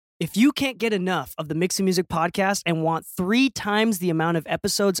If you can't get enough of the Mixing Music podcast and want 3 times the amount of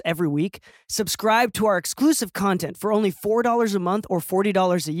episodes every week, subscribe to our exclusive content for only $4 a month or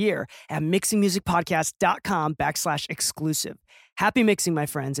 $40 a year at mixingmusicpodcast.com/exclusive. Happy mixing, my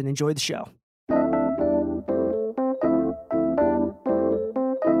friends, and enjoy the show.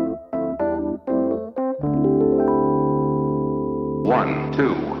 One,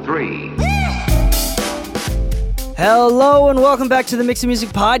 two, three. Hello and welcome back to the Mixing Music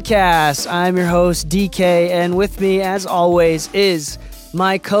Podcast. I'm your host, DK, and with me, as always, is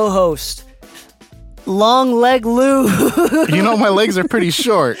my co-host, Long Leg Lou. You know, my legs are pretty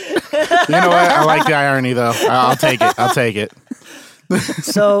short. You know what? I like the irony, though. I'll take it.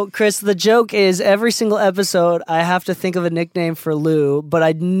 So, Chris, the joke is every single episode, I have to think of a nickname for Lou, but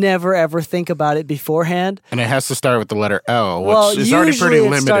I never, ever think about it beforehand. And it has to start with the letter L, which Well, is already pretty usually it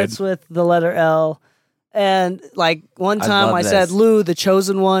limited. starts with the letter L. And like one time I said Lou, the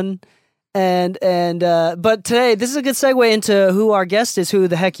chosen one. But today, this is a good segue into who our guest is, who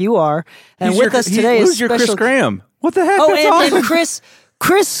the heck you are. And with us today is your Chris Graham. What the heck? Oh, That's awesome. and Chris,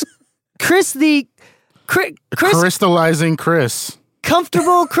 Crystallizing Chris.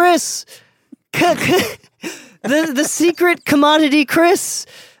 Comfortable Chris. The secret commodity Chris.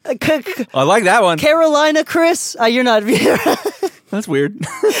 I like that one. Carolina Chris. You're not. That's weird.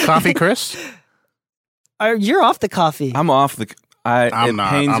 Coffee Chris? You're off the coffee. I'm off the. I'm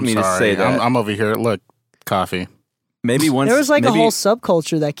not. Pains I'm me sorry. to say that. I'm over here. Look, coffee. Maybe once there was like a whole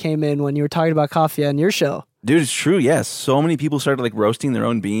subculture that came in when you were talking about coffee on your show. Dude, it's true. Yes, so many people started like roasting their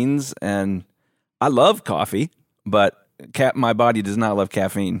own beans, and I love coffee, but my body does not love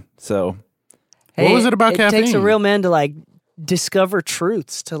caffeine. So, What was it about caffeine? It takes a real man to like discover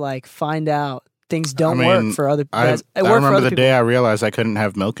truths, to like find out things don't work for other people. I remember the day I realized I couldn't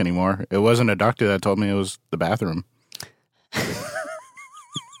have milk anymore. It wasn't a doctor that told me, it was the bathroom.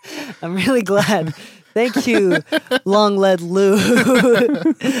 I'm really glad. Thank you, Long Leg Lou.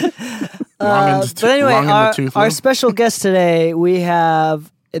 But anyway, our special guest today, we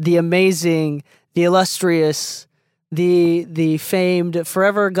have the amazing, the illustrious, the famed,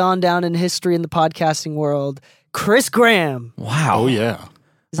 forever gone down in history in the podcasting world, Chris Graham. Wow. Oh, yeah.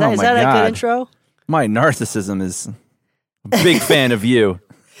 Is that a good intro? My narcissism is a big fan of you.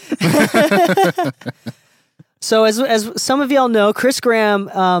 So as some of y'all know, Chris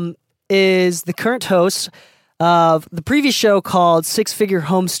Graham is the current host of the previous show called Six Figure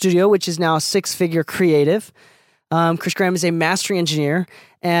Home Studio, which is now Six Figure Creative. Chris Graham is a mastering engineer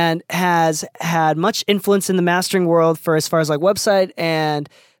and has had much influence in the mastering world for as far as like website and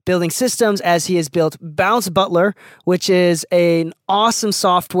building systems, as he has built Bounce Butler, which is an awesome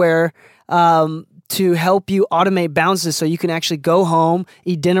software to help you automate bounces so you can actually go home,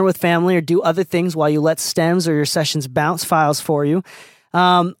 eat dinner with family, or do other things while you let stems or your sessions bounce files for you.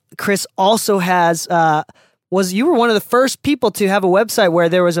 Chris also has you were one of the first people to have a website where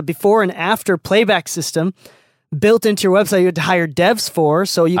there was a before and after playback system built into your website. You had to hire devs for.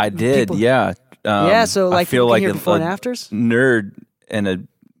 So you, I did, yeah. So like I feel you like can hear before and afters. Nerd and a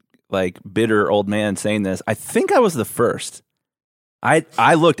like bitter old man saying this. I think I was the first.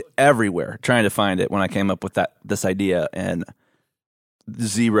 I looked everywhere trying to find it when I came up with this idea, and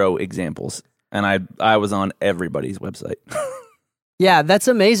 0 examples. And I was on everybody's website. Yeah, that's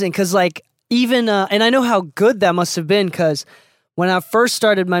amazing. Because like even and I know how good that must have been, because when I first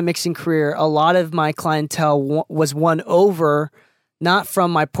started my mixing career, a lot of my clientele was won over, not from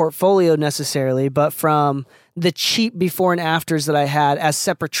my portfolio necessarily, but from the cheap before and afters that I had as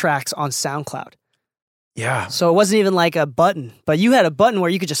separate tracks on SoundCloud. Yeah. So it wasn't even like a button, but you had a button where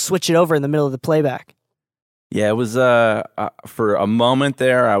you could just switch it over in the middle of the playback. Yeah, it was for a moment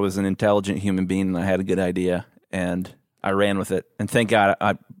there, I was an intelligent human being and I had a good idea and I ran with it. And thank God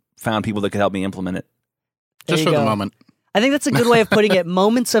I found people that could help me implement it. Just for the moment. I think that's a good way of putting it.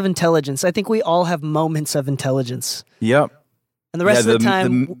 Moments of intelligence. I think we all have moments of intelligence. Yep. And the rest of the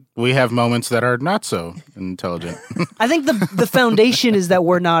time, we have moments that are not so intelligent. I think the foundation is that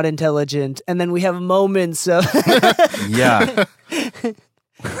we're not intelligent, and then we have moments of yeah.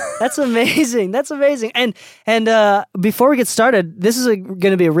 That's amazing. That's amazing. And before we get started, this is going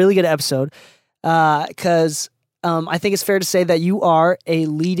to be a really good episode because I think it's fair to say that you are a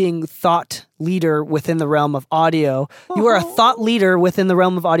leading thought leader within the realm of audio. You are a thought leader within the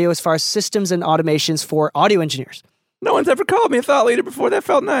realm of audio as far as systems and automations for audio engineers. No one's ever called me a thought leader before. That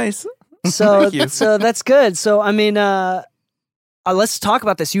felt nice. So that's good. So, I mean, let's talk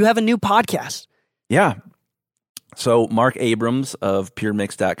about this. You have a new podcast. Yeah. So Mark Abrams of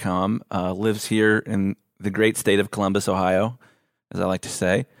PureMix.com lives here in the great state of Columbus, Ohio, as I like to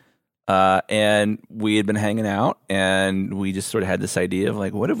say. And we had been hanging out, and we just sort of had this idea of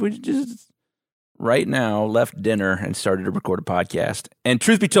like, what if we just right now left dinner and started to record a podcast? And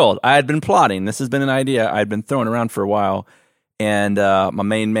truth be told, I had been plotting. This has been an idea I had been throwing around for a while. And my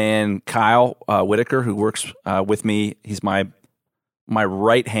main man, Kyle Whitaker, who works with me, he's my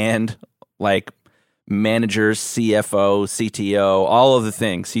right hand, like manager, CFO, CTO, all of the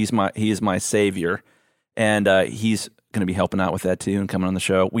things. He is my savior, and he's going to be helping out with that too and coming on the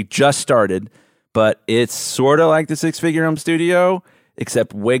show. We just started, but it's sort of like the Six Figure Home Studio,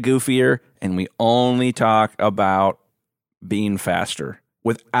 except way goofier, and we only talk about being faster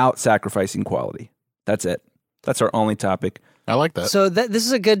without sacrificing quality. That's it. That's our only topic. I like that. So this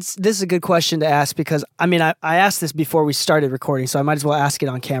is a good question to ask, because I mean I asked this before we started recording, so I might as well ask it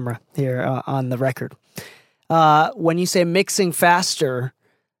on camera here on the record. When you say mixing faster,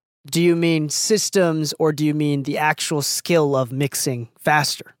 do you mean systems, or do you mean the actual skill of mixing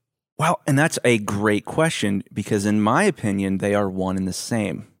faster? Well, and that's a great question, because in my opinion, they are one and the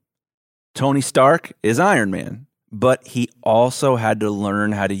same. Tony Stark is Iron Man, but he also had to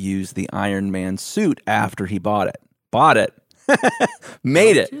learn how to use the Iron Man suit after he bought it.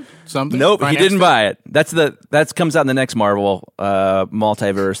 Made it. Something? Nope, he didn't buy it. That comes out in the next Marvel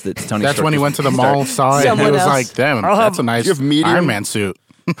multiverse. That's Tony. That's Stark when he went to the mall, saw it, and he Someone was else. like, "Damn, that's a nice Iron Man suit."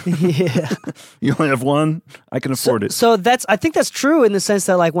 Yeah. You only have one. I can afford it. So I think that's true in the sense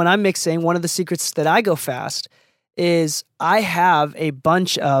that, like, when I'm mixing, one of the secrets that I go fast is I have a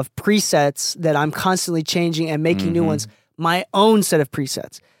bunch of presets that I'm constantly changing and making new ones, my own set of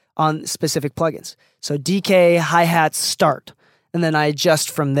presets on specific plugins. So DK, hi-hats, start, and then I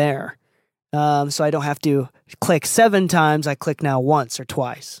adjust from there. So I don't have to click 7 times. I click now once or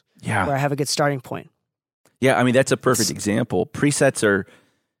twice, where I have a good starting point. Yeah, I mean, that's a perfect example. Presets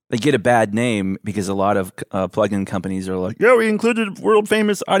they get a bad name because a lot of plugin companies are like, yeah, we included world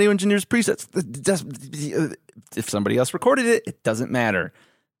famous audio engineers presets. If somebody else recorded it, it doesn't matter.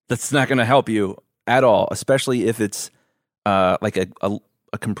 That's not going to help you at all, especially if it's like a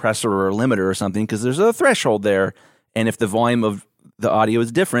compressor or a limiter or something, because there's a threshold there. And if the volume of the audio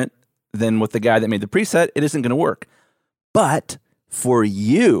is different than with the guy that made the preset, it isn't going to work. But for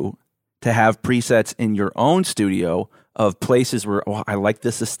you to have presets in your own studio of places where, I like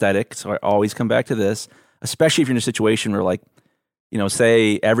this aesthetic, so I always come back to this, especially if you're in a situation where, like,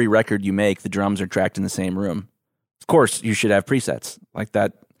 say every record you make, the drums are tracked in the same room. Of course, you should have presets like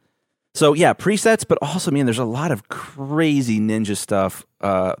that. So yeah, presets, but also, man, there's a lot of crazy ninja stuff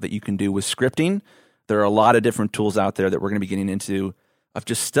that you can do with scripting. There are a lot of different tools out there that we're going to be getting into of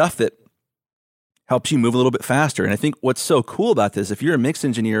just stuff that helps you move a little bit faster. And I think what's so cool about this, if you're a mix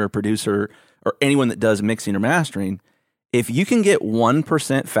engineer or producer or anyone that does mixing or mastering, if you can get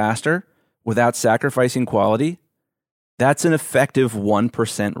 1% faster without sacrificing quality, that's an effective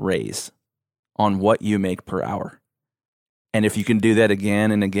 1% raise on what you make per hour. And if you can do that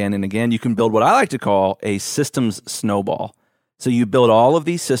again and again and again, you can build what I like to call a systems snowball. So you build all of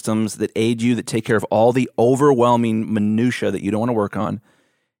these systems that aid you, that take care of all the overwhelming minutia that you don't want to work on.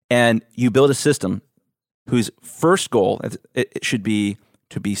 And you build a system whose first goal, it should be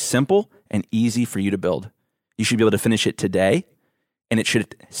to be simple and easy for you to build. You should be able to finish it today, and it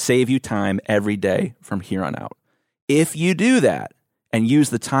should save you time every day from here on out. If you do that and use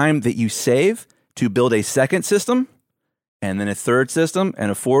the time that you save to build a second system, and then a third system,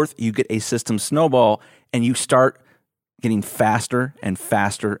 and a fourth, you get a system snowball, and you start getting faster and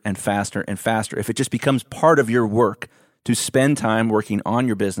faster and faster and faster. If it just becomes part of your work to spend time working on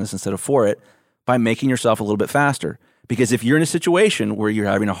your business instead of for it, by making yourself a little bit faster. Because if you're in a situation where you're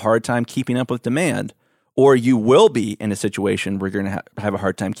having a hard time keeping up with demand, or you will be in a situation where you're going to have a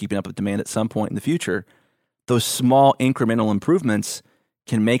hard time keeping up with demand at some point in the future, those small incremental improvements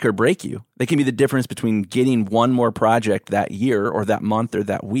can make or break you. They can be the difference between getting one more project that year or that month or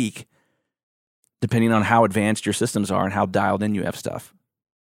that week, depending on how advanced your systems are and how dialed in you have stuff.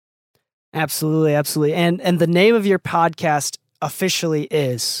 Absolutely, absolutely. And the name of your podcast officially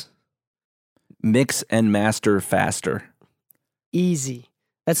is Mix and Master Faster. Easy.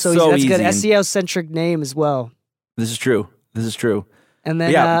 That's so easy. That's good. SEO-centric name as well. This is true. And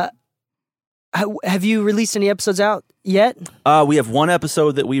then, have you released any episodes out yet? We have one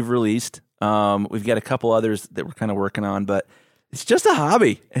episode that we've released. We've got a couple others that we're kind of working on, but it's just a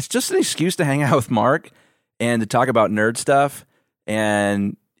hobby. It's just an excuse to hang out with Mark and to talk about nerd stuff.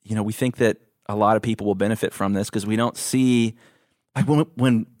 And, we think that a lot of people will benefit from this because we don't see, like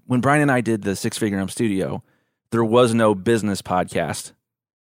when Brian and I did the Six Figure Home Studio, there was no business podcast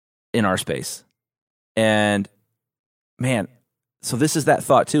in our space. And man, so this is that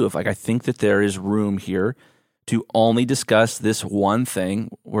thought too, of like, I think that there is room here to only discuss this one thing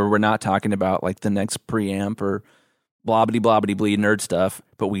where we're not talking about like the next preamp or blobbity blobbity bleed nerd stuff,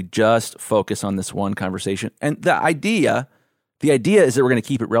 but we just focus on this one conversation. And the idea is that we're going to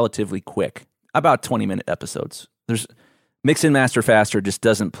keep it relatively quick, about 20-minute episodes. There's Mix and Master Faster just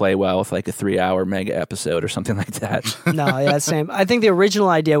doesn't play well with like a 3-hour mega episode or something like that. No, yeah, same. I think the original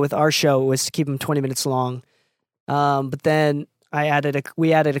idea with our show was to keep them 20 minutes long. But then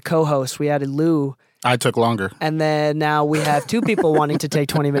we added a co-host. We added Lou. I took longer. And then now we have two people wanting to take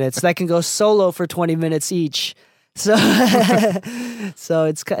 20 minutes that can go solo for 20 minutes each. So,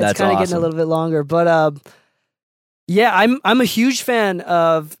 it's kind of getting a little bit longer. But yeah, I'm a huge fan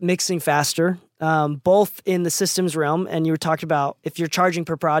of mixing faster, both in the systems realm. And you were talking about if you're charging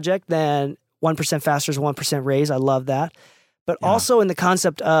per project, then 1% faster is 1% raise. I love that. But also in the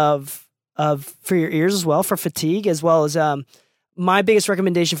concept of for your ears as well, for fatigue, as well as my biggest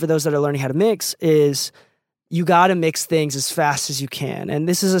recommendation for those that are learning how to mix is you got to mix things as fast as you can. And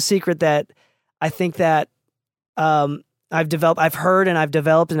this is a secret that I think that I've heard and I've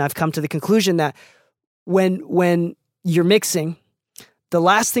developed, and I've come to the conclusion that when you're mixing, the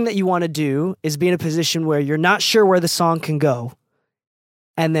last thing that you want to do is be in a position where you're not sure where the song can go.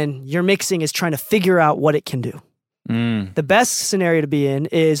 And then your mixing is trying to figure out what it can do. The best scenario to be in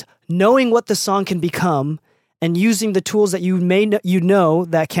is knowing what the song can become and using the tools that you know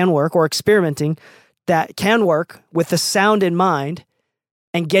that can work, or experimenting that can work with the sound in mind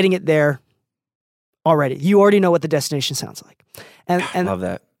and getting it there already. You already know what the destination sounds like. And love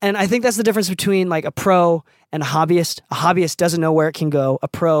that. And I think that's the difference between like a pro and a hobbyist. A hobbyist doesn't know where it can go. A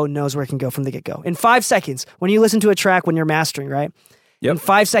pro knows where it can go from the get-go. In 5 seconds, when you listen to a track when you're mastering, right? Yep. In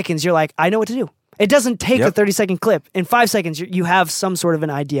 5 seconds, you're like, I know what to do. It doesn't take a 30-second clip. In 5 seconds, you have some sort of an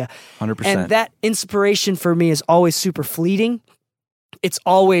idea. 100%. And that inspiration for me is always super fleeting. It's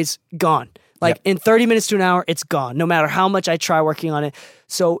always gone. Like in 30 minutes to an hour, it's gone, no matter how much I try working on it.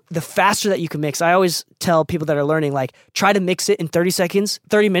 So the faster that you can mix, I always tell people that are learning, like, try to mix it in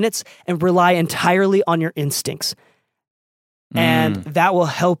 30 minutes, and rely entirely on your instincts. And that will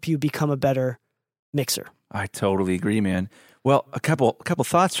help you become a better mixer. I totally agree, man. Well, a couple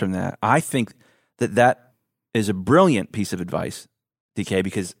thoughts from that. I think that is a brilliant piece of advice, DK,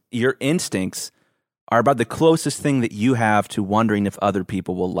 because your instincts are about the closest thing that you have to wondering if other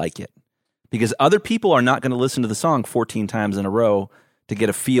people will like it. Because other people are not going to listen to the song 14 times in a row to get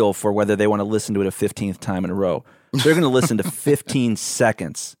a feel for whether they want to listen to it a 15th time in a row. They're going to listen to 15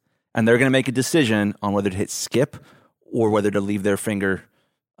 seconds, and they're going to make a decision on whether to hit skip or whether to leave their finger.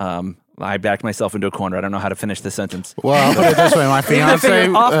 I backed myself into a corner. I don't know how to finish the sentence. Well, I'll put it this way. My fiance,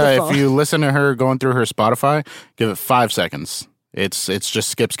 phone. if you listen to her going through her Spotify, give it 5 seconds. It's just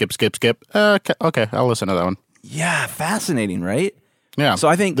skip. Okay, I'll listen to that one. Yeah, fascinating, right? Yeah. So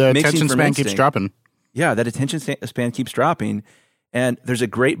I think the mixing attention from span instinct- keeps dropping. Yeah, that attention span keeps dropping. And there's a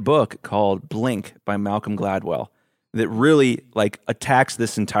great book called Blink by Malcolm Gladwell that really like attacks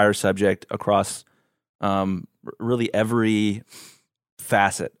this entire subject across really every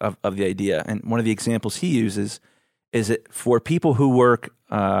facet of the idea. And one of the examples he uses is that for people who work,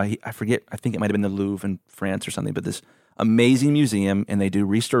 I think it might have been the Louvre in France or something, but this amazing museum, and they do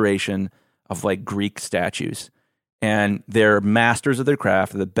restoration of like Greek statues. And they're masters of their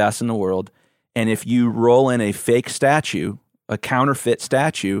craft. They're the best in the world. And if you roll in a fake statue, a counterfeit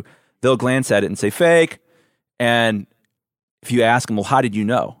statue, they'll glance at it and say, fake. And if you ask them, well, how did you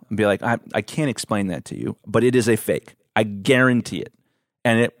know? And be like, I can't explain that to you, but it is a fake. I guarantee it.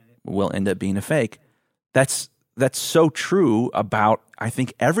 And it will end up being a fake. That's so true about, I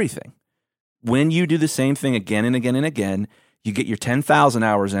think, everything. When you do the same thing again and again and again, you get your 10,000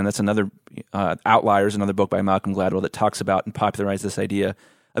 hours in. That's another Outliers, another book by Malcolm Gladwell that talks about and popularized this idea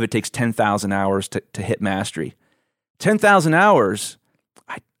of it takes 10,000 hours to hit mastery. 10,000 hours,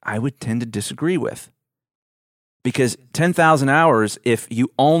 I would tend to disagree with. Because 10,000 hours, if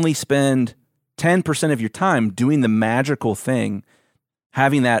you only spend 10% of your time doing the magical thing,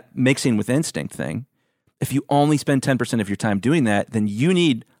 having that mixing with instinct thing, if you only spend 10% of your time doing that, then you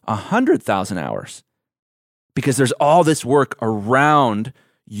need 100,000 hours. Because there's all this work around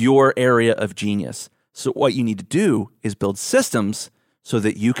your area of genius. So what you need to do is build systems so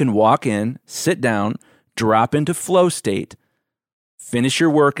that you can walk in, sit down, drop into flow state, finish your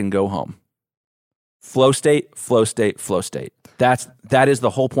work, and go home. Flow state, flow state, flow state. That is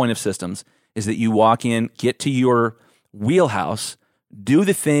the whole point of systems, is that you walk in, get to your wheelhouse, do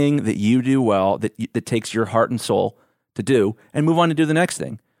the thing that you do well, that takes your heart and soul to do, and move on to do the next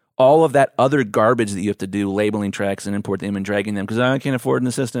thing. All of that other garbage that you have to do, labeling tracks and import them and dragging them because I can't afford an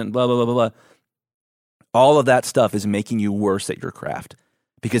assistant, blah, blah, blah, blah, blah. All of that stuff is making you worse at your craft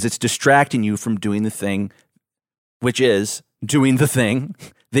because it's distracting you from doing the thing which is doing the thing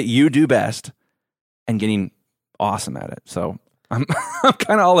that you do best and getting awesome at it. So I'm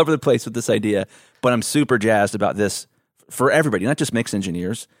kind of all over the place with this idea, but I'm super jazzed about this for everybody, not just mix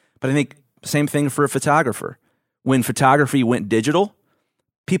engineers, but I think same thing for a photographer. When photography went digital,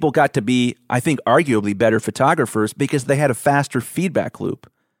 people got to be, I think, arguably better photographers because they had a faster feedback loop.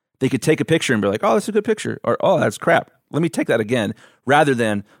 They could take a picture and be like, oh, that's a good picture, or oh, that's crap. Let me take that again, rather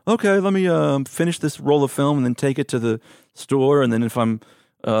than, okay, let me finish this roll of film and then take it to the store, and then if I'm,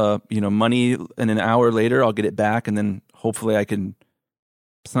 money in an hour later, I'll get it back, and then hopefully I can.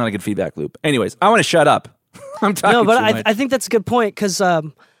 It's not a good feedback loop. Anyways, I want to shut up. I'm talking. No, but too much. I think that's a good point because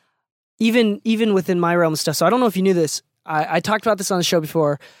even within my realm of stuff. So I don't know if you knew this. I talked about this on the show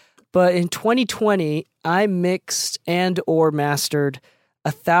before, but in 2020, I mixed and or mastered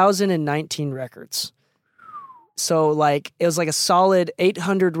 1,019 records. So like it was like a solid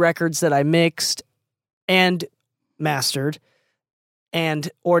 800 records that I mixed and mastered,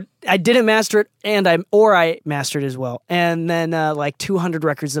 or I didn't master it and I mastered as well, and then like 200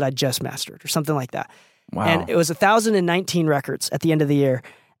 records that I just mastered or something like that. Wow. And it was 1,019 records at the end of the year,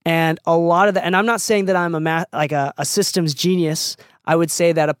 and a lot of that. And I'm not saying that I'm a systems genius. I would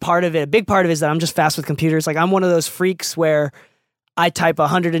say that a big part of it is that I'm just fast with computers. Like I'm one of those freaks where I type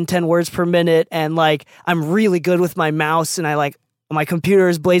 110 words per minute, and like I'm really good with my mouse, and my computer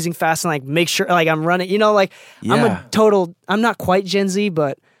is blazing fast, and like make sure like I'm running. Yeah. I'm not quite Gen Z,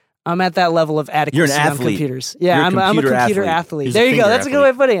 but I'm at that level of adequacy You're an on athlete. computers. Yeah, You're a I'm a computer computer athlete. athlete. He's a There you go. finger That's a good way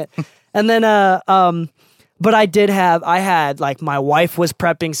of putting it. And then but I had like my wife was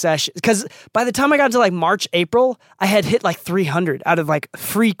prepping sessions, because by the time I got to like March, April, I had hit like 300 out of like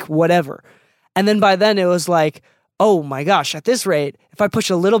freak whatever. And then by then it was like, oh my gosh, at this rate, if I push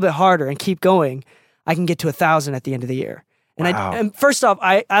a little bit harder and keep going, I can get to 1,000 at the end of the year. And Wow. and first off,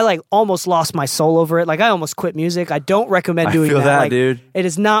 I like almost lost my soul over it. Like I almost quit music. I don't recommend doing I feel that, Like, dude. It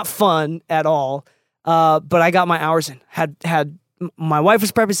is not fun at all. But I got my hours in. Had my wife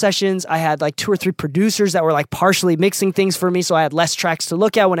was prepping sessions. I had like 2 or 3 producers that were like partially mixing things for me, so I had less tracks to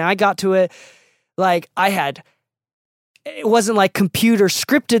look at when I got to it. Like it wasn't like computer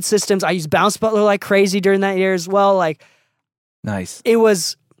scripted systems. I used Bounce Butler like crazy during that year as well. Like Nice. it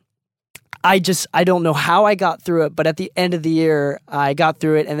was, I don't know how I got through it, but at the end of the year, I got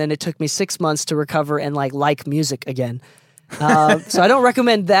through it, and then it took me 6 months to recover and like music again. So I don't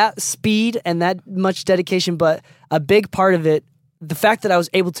recommend that speed and that much dedication, but a big part of it, the fact that I was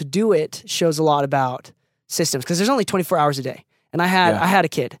able to do it shows a lot about systems, because there's only 24 hours a day, and I had a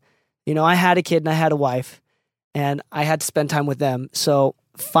kid. I had a kid and I had a wife, and I had to spend time with them. So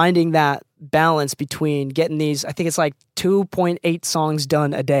finding that balance between getting these, I think it's like 2.8 songs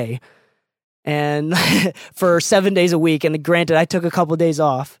done a day, and for 7 days a week. And granted, I took a couple of days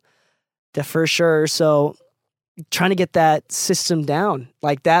off for sure. So trying to get that system down,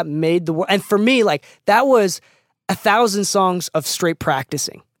 like that made the world. And for me, like that was 1,000 songs of straight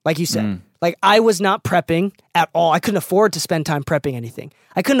practicing. Like you said, like I was not prepping at all. I couldn't afford to spend time prepping anything.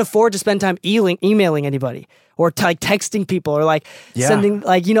 I couldn't afford to spend time emailing anybody or like texting people or like sending,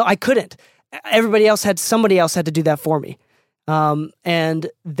 like, I couldn't. Somebody else had to do that for me. And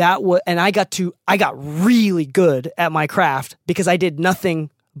I got really good at my craft because I did nothing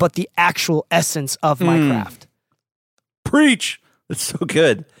but the actual essence of my craft. Preach. That's so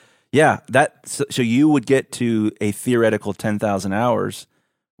good. Yeah, so you would get to a theoretical 10,000 hours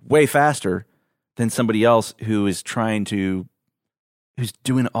way faster than somebody else who's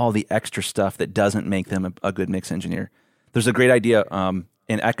doing all the extra stuff that doesn't make them a good mix engineer. There's a great idea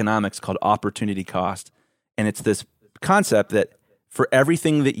in economics called opportunity cost, and it's this concept that for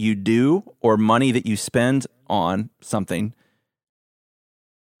everything that you do or money that you spend on something,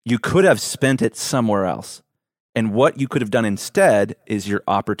 you could have spent it somewhere else. And what you could have done instead is your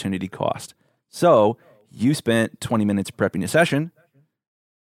opportunity cost. So you spent 20 minutes prepping a session,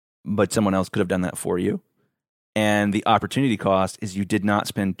 but someone else could have done that for you. And the opportunity cost is you did not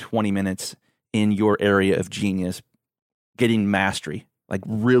spend 20 minutes in your area of genius getting mastery, like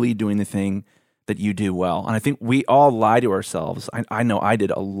really doing the thing that you do well. And I think we all lie to ourselves. I know I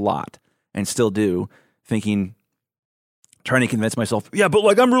did a lot and still do, trying to convince myself, yeah, but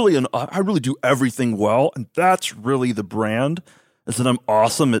like I really do everything well, and that's really the brand, is that I'm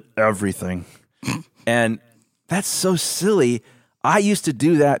awesome at everything. And that's so silly. I used to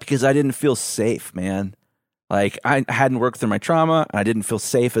do that because I didn't feel safe, man. Like I hadn't worked through my trauma, and I didn't feel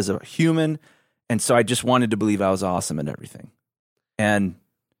safe as a human, and so I just wanted to believe I was awesome at everything. And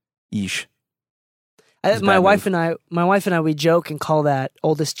yeesh. My wife and I, we joke and call that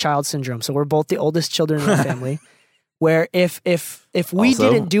oldest child syndrome. So we're both the oldest children in our family. Where if we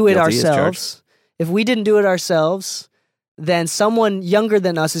Also, didn't do it guilty as ourselves, If we didn't do it ourselves, then someone younger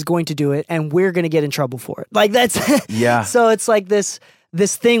than us is going to do it, and we're going to get in trouble for it. Like that's Yeah. So it's like this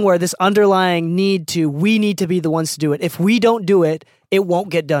thing where this underlying we need to be the ones to do it. If we don't do it, it won't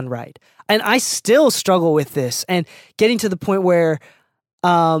get done right. And I still struggle with this, and getting to the point where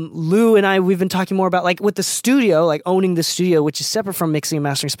Lou and we've been talking more about like with the studio, like owning the studio, which is separate from mixing and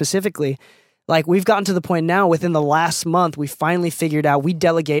mastering specifically. Like we've gotten to the point now within the last month, we finally figured out we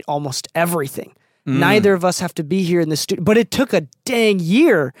delegate almost everything. Neither of us have to be here in the studio, but it took a dang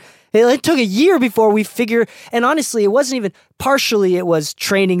year. It took a year before we figure, and honestly, it wasn't even partially, it was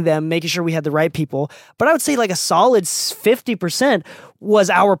training them, making sure we had the right people. But I would say like a solid 50% was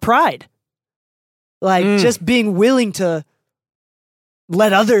our pride. Like just being willing to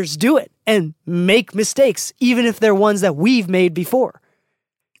let others do it and make mistakes, even if they're ones that we've made before.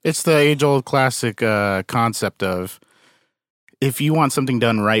 It's the age-old classic concept of if you want something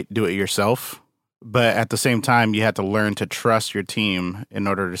done right, do it yourself. But at the same time, you have to learn to trust your team in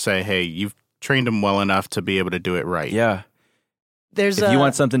order to say, hey, you've trained them well enough to be able to do it right. Yeah. If you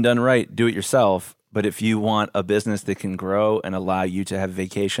want something done right, do it yourself. But if you want a business that can grow and allow you to have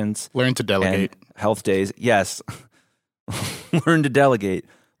vacations, learn to delegate. And health days, yes. Learn to delegate.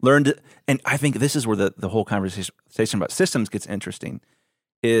 And I think this is where the whole conversation about systems gets interesting.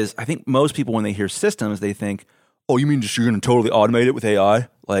 Is I think most people, when they hear systems, they think, oh, you mean just you're going to totally automate it with AI?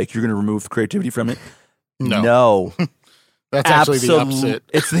 Like you're going to remove the creativity from it? No. That's actually the opposite.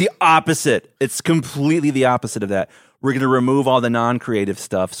 It's the opposite. It's completely the opposite of that. We're going to remove all the non-creative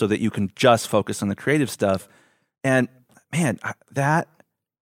stuff so that you can just focus on the creative stuff. And man, that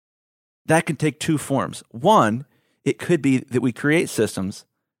can take two forms. One, it could be that we create systems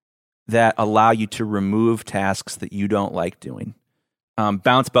that allow you to remove tasks that you don't like doing.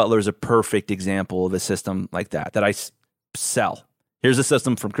 Bounce Butler is a perfect example of a system like that I sell. Here's a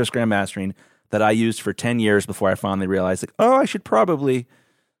system from Chris Graham Mastering that I used for 10 years before I finally realized, like, oh, I should probably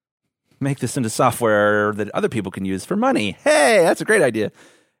make this into software that other people can use for money. Hey, that's a great idea.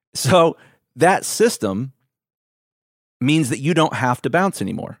 So that system means that you don't have to bounce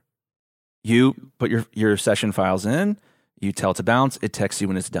anymore. You put your session files in, you tell it to bounce, it texts you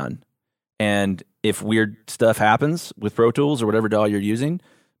when it's done. And if weird stuff happens with Pro Tools or whatever DAW you're using,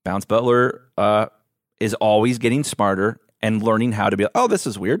 Bounce Butler is always getting smarter and learning how to be, oh, this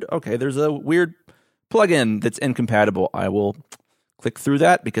is weird. Okay, there's a weird plugin that's incompatible. I will click through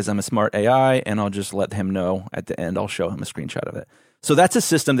that because I'm a smart AI, and I'll just let him know at the end. I'll show him a screenshot of it. So that's a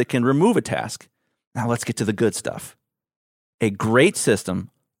system that can remove a task. Now let's get to the good stuff. A great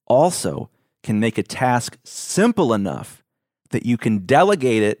system also can make a task simple enough that you can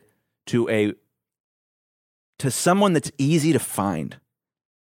delegate it to someone that's easy to find,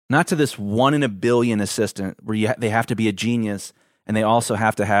 not to this 1 in a billion assistant where they have to be a genius, and they also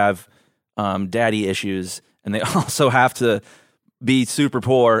have to have daddy issues, and they also have to be super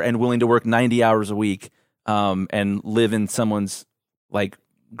poor and willing to work 90 hours a week and live in someone's like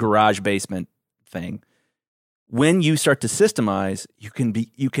garage basement thing. When you start to systemize, you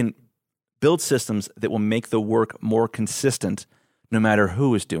can build systems that will make the work more consistent no matter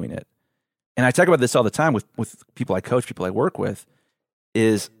who is doing it. And I talk about this all the time with people I coach, people I work with,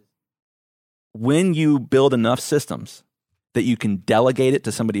 is when you build enough systems that you can delegate it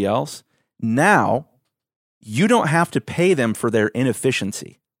to somebody else, now you don't have to pay them for their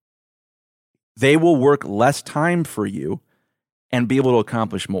inefficiency. They will work less time for you and be able to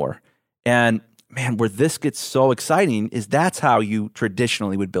accomplish more. And man, where this gets so exciting is that's how you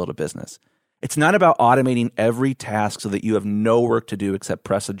traditionally would build a business. It's not about automating every task so that you have no work to do except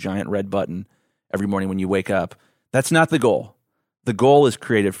press a giant red button every morning when you wake up. That's not the goal. The goal is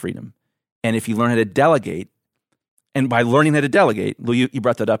creative freedom. And if you learn how to delegate, and by learning how to delegate, Lou, you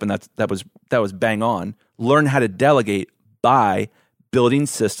brought that up, and that was bang on. Learn how to delegate by building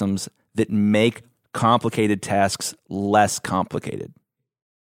systems that make complicated tasks less complicated.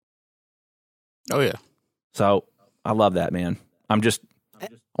 Oh yeah. So I love that, man. I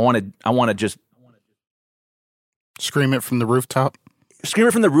want to just scream it from the rooftop. Scream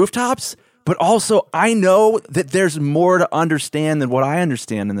it from the rooftops, but also I know that there's more to understand than what I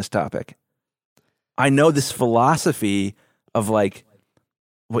understand in this topic. I know this philosophy of like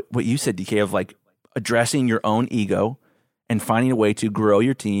what you said, DK, of like addressing your own ego and finding a way to grow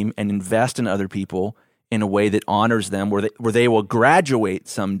your team and invest in other people in a way that honors them, where they will graduate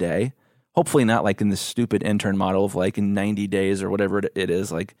someday. Hopefully not like in this stupid intern model of like in 90 days or whatever it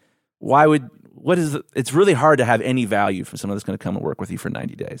is. Like, it's really hard to have any value from someone that's going to come and work with you for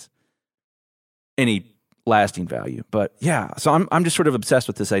 90 days. Any lasting value. But yeah, so I'm just sort of obsessed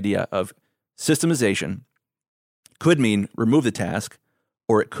with this idea of systemization could mean remove the task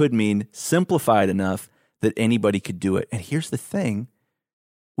or it could mean simplified enough that anybody could do it. And here's the thing.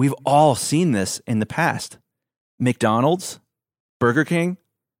 We've all seen this in the past. McDonald's, Burger King,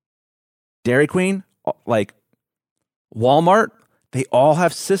 Dairy Queen, like Walmart, they all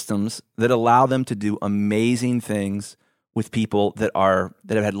have systems that allow them to do amazing things with people that have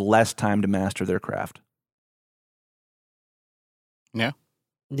had less time to master their craft. Yeah.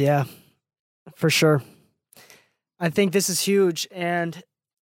 Yeah, for sure. I think this is huge. And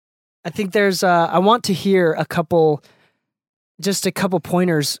I think I want to hear a couple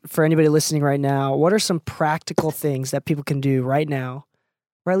pointers for anybody listening right now. What are some practical things that people can do right now,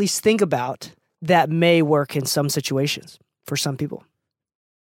 or at least think about, that may work in some situations for some people?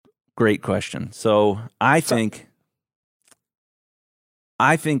 Great question. So I think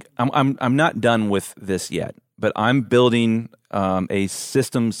I'm not done with this yet, but I'm building a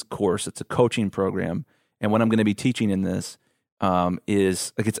systems course. It's a coaching program, and what I'm going to be teaching in this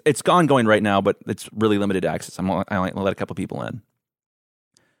is like it's ongoing right now, but it's really limited access. I only let a couple people in.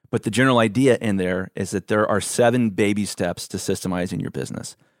 But the general idea in there is that there are 7 baby steps to systemizing your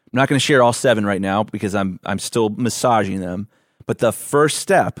business. I'm not going to share all 7 right now because I'm still massaging them. But the first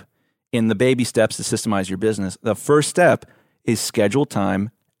step in the baby steps to systemize your business, the first step is schedule time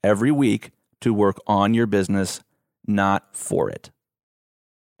every week to work on your business, not for it.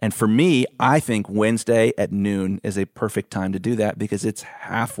 And for me, I think Wednesday at noon is a perfect time to do that because it's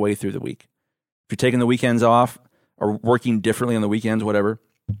halfway through the week. If you're taking the weekends off or working differently on the weekends, whatever,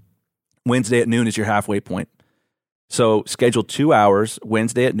 Wednesday at noon is your halfway point. So schedule 2 hours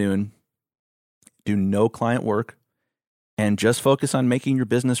Wednesday at noon, do no client work, and just focus on making your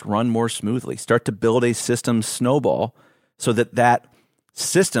business run more smoothly. Start to build a system snowball so that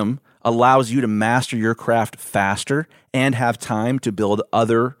system allows you to master your craft faster and have time to build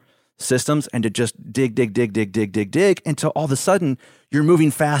other systems and to just dig until all of a sudden you're moving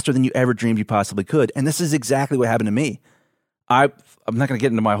faster than you ever dreamed you possibly could. And this is exactly what happened to me. I'm not going to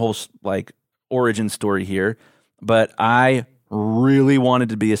get into my whole origin story here, but I really wanted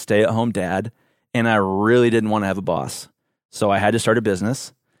to be a stay-at-home dad, and I really didn't want to have a boss. So I had to start a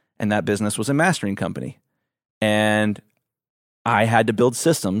business, and that business was a mastering company. And I had to build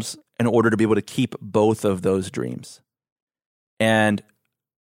systems in order to be able to keep both of those dreams. And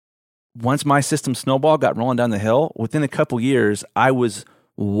once my system snowball got rolling down the hill, within a couple years, I was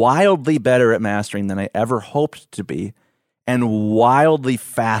wildly better at mastering than I ever hoped to be, and wildly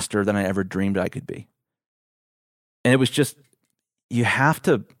faster than I ever dreamed I could be. And it was just, you have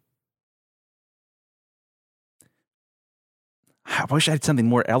to, I wish I had something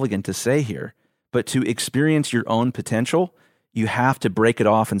more elegant to say here, but to experience your own potential, you have to break it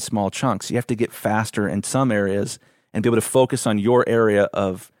off in small chunks. You have to get faster in some areas and be able to focus on your area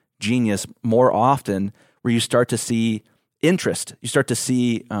of genius more often, where you start to see interest. You start to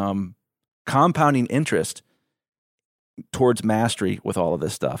see compounding interest towards mastery with all of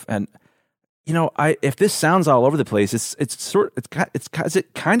this stuff. And if this sounds all over the place,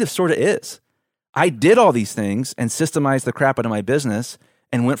 it kind of sort of is. I did all these things and systemized the crap out of my business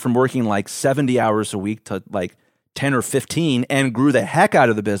and went from working like 70 hours a week to like 10 or 15 and grew the heck out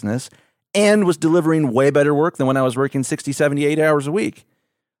of the business and was delivering way better work than when I was working 60, 70, 80 hours a week.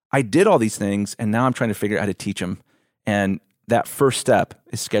 I did all these things, and now I'm trying to figure out how to teach them. And that first step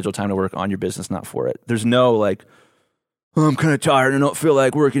is schedule time to work on your business, not for it. There's no like, oh, I'm kind of tired and I don't feel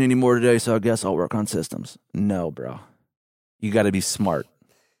like working anymore today, so I guess I'll work on systems. No, bro. You got to be smart.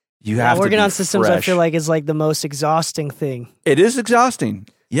 You have to working be on systems, fresh. I feel like, is like the most exhausting thing. It is exhausting.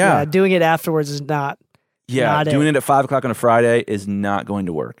 Yeah. Doing it afterwards is not. Yeah, not doing it at 5 o'clock on a Friday is not going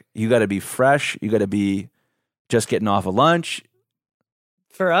to work. You got to be fresh. You got to be just getting off of lunch.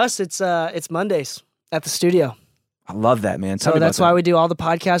 For us, it's Mondays at the studio. I love that, man. So that's why we do all the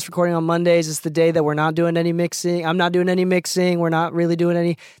podcast recording on Mondays. It's the day that we're not doing any mixing. I'm not doing any mixing. We're not really doing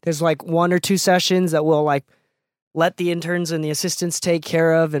any. There's like 1 or 2 sessions that we'll like let the interns and the assistants take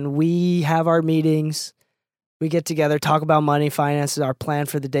care of, and we have our meetings. We get together, talk about money, finances, our plan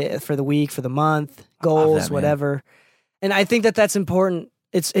for the day, for the week, for the month, goals, whatever. And I think that that's important.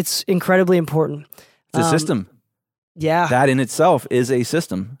 It's incredibly important. It's a system. Yeah. That in itself is a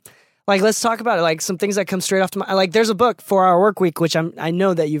system. Like, let's talk about it. Like, some things that come straight off to my, like, there's a book, 4 Hour Work Week, which I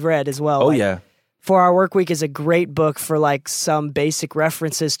know that you've read as well. Oh, like, yeah. 4 Hour Work Week is a great book for like some basic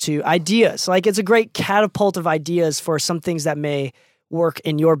references to ideas. Like, it's a great catapult of ideas for some things that may work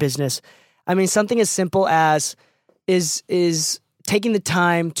in your business. I mean, something as simple as is taking the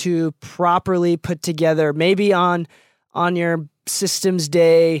time to properly put together, maybe on your systems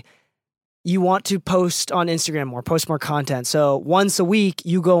day, you want to post on Instagram more, post more content. So once a week,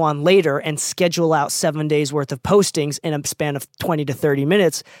 you go on later and schedule out 7 days worth of postings in a span of 20 to 30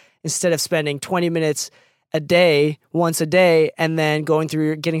 minutes instead of spending 20 minutes a day, once a day, and then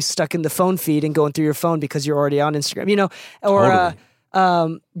getting stuck in the phone feed and going through your phone because you're already on Instagram, or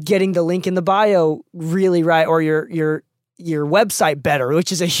getting the link in the bio really right, or your website better,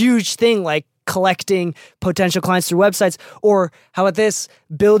 which is a huge thing, like collecting potential clients through websites. Or how about this,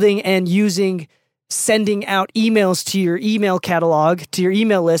 building and sending out emails to your email catalog, to your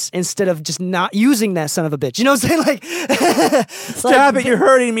email list, instead of just not using that son of a bitch. You know what I'm saying? Like, stop it, you're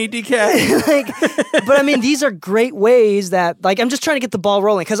hurting me, DK. But I mean, these are great ways that, like, I'm just trying to get the ball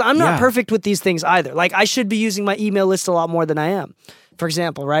rolling, because I'm not perfect with these things either. Like, I should be using my email list a lot more than I am, for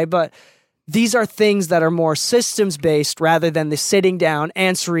example, right? But these are things that are more systems based rather than the sitting down,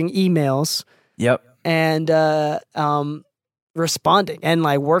 answering emails. Yep. And responding and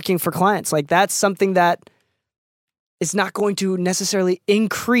like working for clients. Like, that's something that is not going to necessarily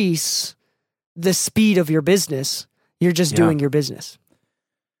increase the speed of your business. You're just doing your business.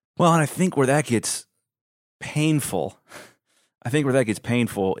 Well, and I think where that gets painful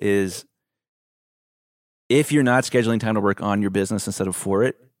is if you're not scheduling time to work on your business instead of for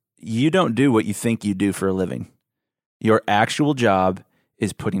it, you don't do what you think you do for a living. Your actual job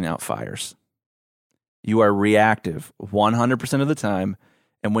is putting out fires. You are reactive 100% of the time.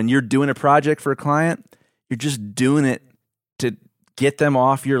 And when you're doing a project for a client, you're just doing it to get them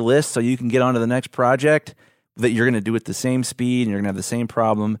off your list so you can get on to the next project that you're going to do at the same speed and you're going to have the same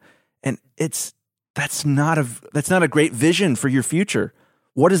problem. And that's not a great vision for your future.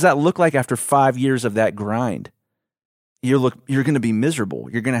 What does that look like after 5 years of that grind? You're going to be miserable.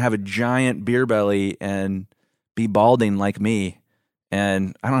 You're going to have a giant beer belly and be balding like me.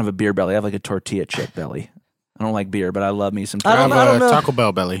 And I don't have a beer belly. I have like a tortilla chip belly. I don't like beer, but I love me some I don't have a know. Taco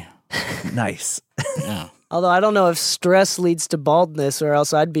Bell belly. Nice. Yeah. Although I don't know if stress leads to baldness, or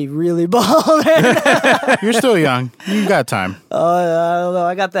else I'd be really bald. You're still young. You got time. I don't know.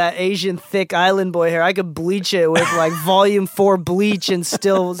 I got that Asian thick island boy hair. I could bleach it with like volume 4 bleach and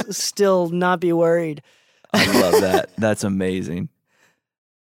still not be worried. I love that. That's amazing.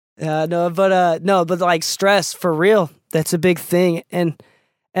 But like stress for real, that's a big thing. And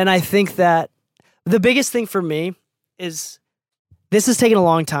I think that the biggest thing for me is, this has taken a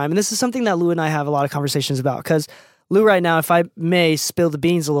long time. And this is something that Lou and I have a lot of conversations about, because Lou right now, if I may spill the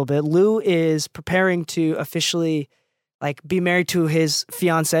beans a little bit, Lou is preparing to officially like be married to his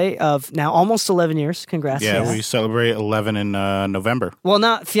fiance of now almost 11 years. Congrats. Yeah, we celebrate 11 in November. Well,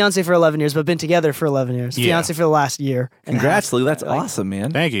 not fiance for 11 years, but been together for 11 years. Yeah. Fiance for the last year. Congrats, Lou. That's awesome,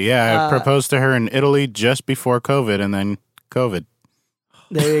 man. Thank you. Yeah, I proposed to her in Italy just before COVID, and then COVID.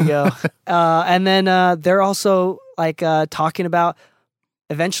 There you go. And then they're also like talking about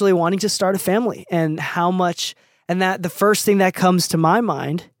eventually wanting to start a family, and how much, and that the first thing that comes to my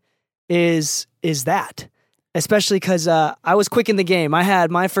mind is that. Especially because I was quick in the game. I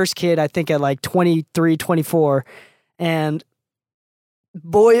had my first kid, I think, at like 23, 24. And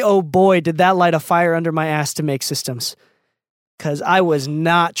boy, oh boy, did that light a fire under my ass to make systems. Because I was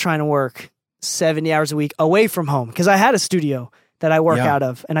not trying to work 70 hours a week away from home. Because I had a studio that I work out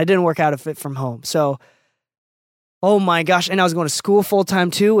of, and I didn't work out of it from home. So, oh my gosh. And I was going to school full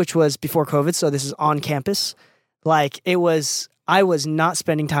time too, which was before COVID. So this is on campus. Like, I was not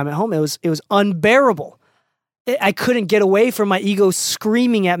spending time at home. It was unbearable. I couldn't get away from my ego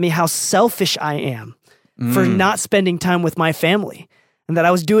screaming at me how selfish I am for not spending time with my family, and that I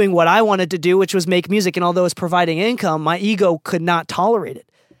was doing what I wanted to do, which was make music. And although it's providing income, my ego could not tolerate it.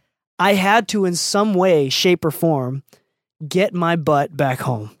 I had to, in some way, shape or form, get my butt back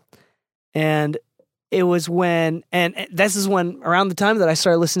home. And it was when, and this is when, around the time that I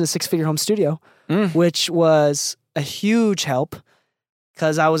started listening to Six Figure Home Studio, which was a huge help,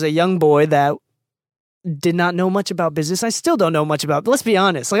 because I was a young boy that did not know much about business. I still don't know much about, but let's be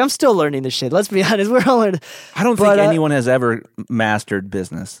honest. Like, I'm still learning this shit. Let's be honest. We're all learning. I don't think anyone has ever mastered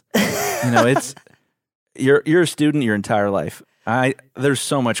business. It's you're a student your entire life. There's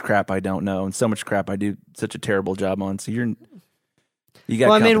so much crap I don't know, and so much crap I do such a terrible job on. So you got.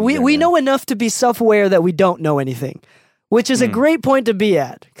 Well, I mean, we know enough to be self-aware that we don't know anything, which is a great point to be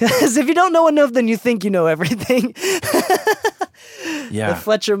at. Because if you don't know enough, then you think you know everything. Yeah, the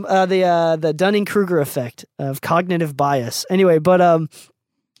Fletcher, the Dunning-Kruger effect of cognitive bias. Anyway, but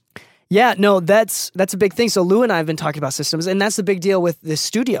yeah, no, that's a big thing. So Lou and I have been talking about systems, and that's the big deal with this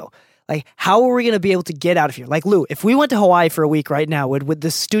studio. Like, how are we going to be able to get out of here? Like, Lou, if we went to Hawaii for a week right now, would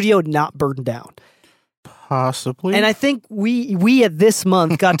the studio not burn down? Possibly. And I think we at this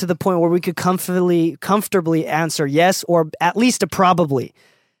month got to the point where we could comfortably answer yes, or at least a probably.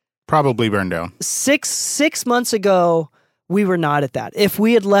 Probably burned down. Six months ago, we were not at that. If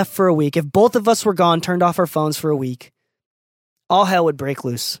we had left for a week, if both of us were gone, turned off our phones for a week, all hell would break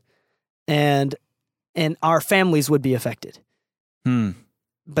loose, and our families would be affected.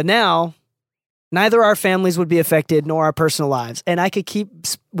 But now, neither our families would be affected nor our personal lives, and I could keep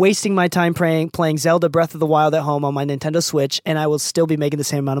wasting my time playing Zelda Breath of the Wild at home on my Nintendo Switch, and I will still be making the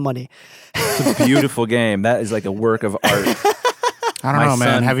same amount of money. It's a beautiful game. That is like a work of art. I don't know,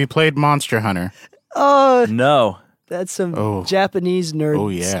 man. Have you played Monster Hunter? Oh, No. that's some Japanese nerds. Oh,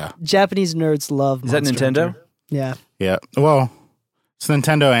 yeah. Japanese nerds love Is that Monster Nintendo? Hunter. Yeah. Yeah. Well, it's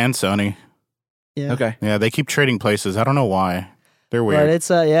Nintendo and Sony. Yeah. Okay. Yeah, they keep trading places. I don't know why. They're weird. But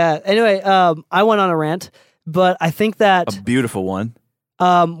it's yeah. Anyway, I went on a rant, but I think that A beautiful one.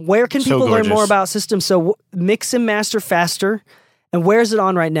 where can So people learn more gorgeous. about systems? So Mix and Master Faster, and where is it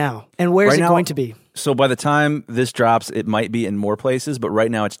on right now? And where is Right it now- going to be? So by the time this drops, it might be in more places, but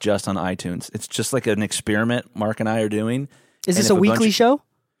right now it's just on iTunes. It's just like an experiment Mark and I are doing. Is this And a if weekly bunch- show?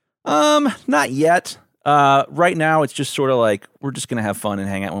 Not yet. Right now it's just sort of like we're just gonna have fun and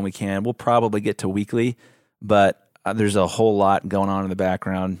hang out when we can. We'll probably get to weekly, but there's a whole lot going on in the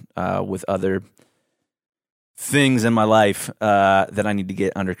background with other things in my life that I need to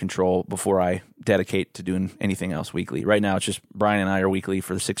get under control before I dedicate to doing anything else weekly. Right now it's just Brian and I are weekly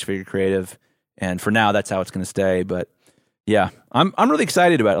for the Six Figure Creative, and for now that's how it's going to stay. But yeah, I'm really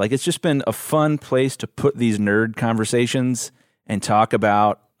excited about it. Like, it's just been a fun place to put these nerd conversations and talk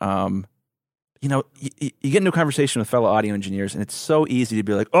about. You know, you get into a conversation with fellow audio engineers, and it's so easy to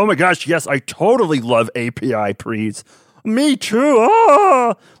be like, "Oh my gosh, yes, I totally love API pre's. Me too.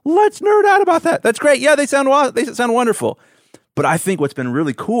 Oh, let's nerd out about that. That's great. Yeah, they sound wonderful." But I think what's been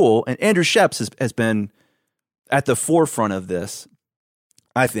really cool, and Andrew Sheps has been at the forefront of this,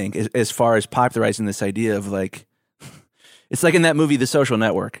 I think, as far as popularizing this idea of like, it's like in that movie, The Social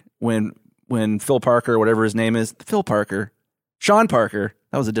Network, when Phil Parker, whatever his name is, Sean Parker,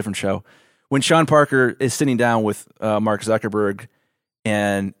 that was a different show. When Sean Parker is sitting down with Mark Zuckerberg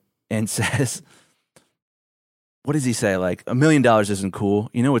and says, what does he say? Like, $1 million isn't cool.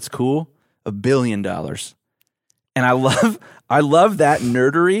 You know what's cool? $1 billion. And I love that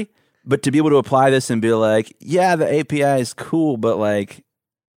nerdery, but to be able to apply this and be like, yeah, the API is cool, but like,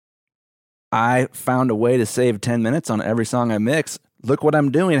 I found a way to save 10 minutes on every song I mix. Look what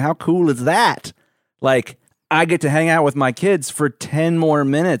I'm doing. How cool is that? Like, I get to hang out with my kids for 10 more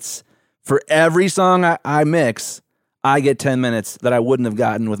minutes. For every song I mix, I get 10 minutes that I wouldn't have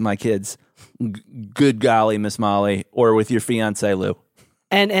gotten with my kids. Good golly, Miss Molly, or with your fiance, Lou.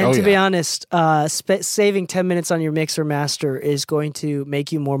 And Oh, to be yeah. honest, saving 10 minutes on your mix or master is going to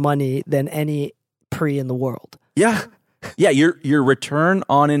make you more money than any pre in the world. Yeah. Yeah, your return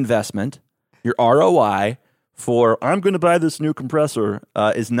on investment, your ROI for I'm going to buy this new compressor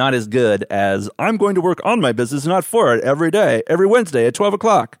is not as good as I'm going to work on my business, not for it, every day, every Wednesday at 12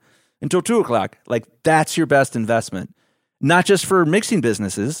 o'clock until 2 o'clock. Like, that's your best investment. Not just for mixing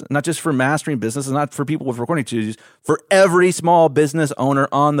businesses, not just for mastering businesses, not for people with recording studios, for every small business owner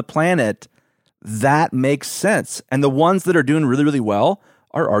on the planet. That makes sense. And the ones that are doing really, really well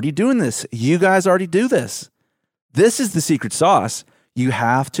are already doing this. You guys already do this. This is the secret sauce. You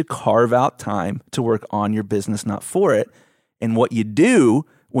have to carve out time to work on your business, not for it. And what you do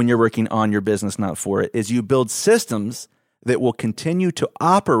when you're working on your business, not for it, is you build systems that will continue to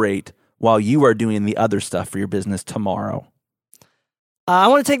operate while you are doing the other stuff for your business tomorrow. I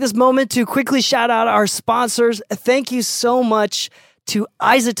want to take this moment to quickly shout out our sponsors. Thank you so much to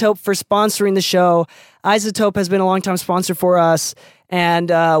iZotope for sponsoring the show. iZotope has been a longtime sponsor for us, and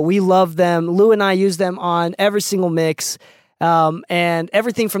we love them. Lou and I use them on every single mix, and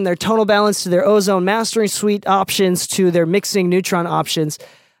everything from their tonal balance to their ozone mastering suite options to their mixing neutron options.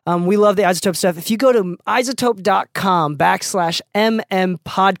 We love the iZotope stuff. If you go to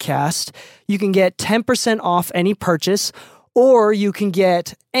iZotope.com/MMPodcast, you can get 10% off any purchase, or you can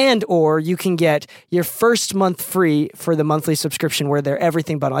get your first month free for the monthly subscription where they're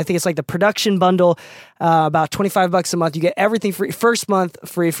everything bundle. I think it's like the production bundle, about $25 a month. You get everything free. First month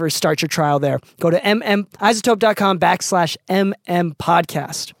free for start your trial there. Go to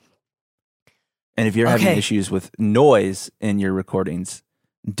iZotope.com/MMPodcast. And if you're having Okay. issues with noise in your recordings,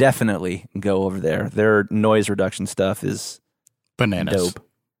 definitely go over there. Their noise reduction stuff is Bananas. dope.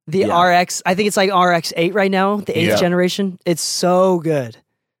 The Yeah. RX, I think it's like RX8 right now, the 8th Yeah. generation. It's so good.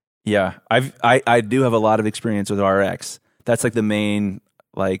 Yeah, I do have a lot of experience with RX. That's like the main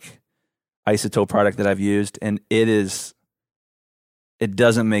like isotope product that I've used, and it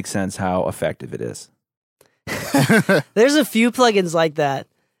doesn't make sense how effective it is. There's a few plugins like that.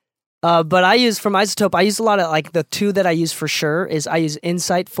 But I use from iZotope. I use a lot of like the two that I use for sure is I use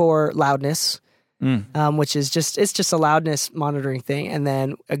Insight for loudness, which is just a loudness monitoring thing, and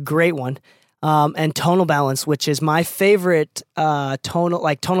then a great one, and tonal balance, which is my favorite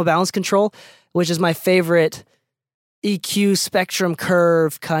tonal balance control, which is my favorite EQ spectrum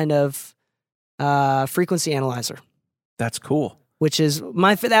curve kind of frequency analyzer. That's cool. Which is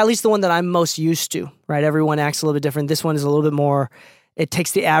at least the one that I'm most used to, right? Everyone acts a little bit different. This one is a little bit more, it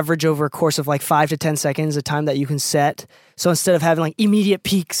takes the average over a course of like 5 to 10 seconds, a time that you can set. So instead of having like immediate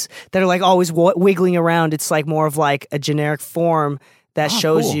peaks that are like always wiggling around, it's like more of like a generic form that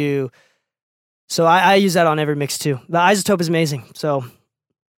shows you. So I use that on every mix too. The iZotope is amazing. So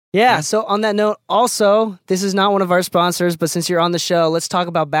yeah, so on that note, also, this is not one of our sponsors, but since you're on the show, let's talk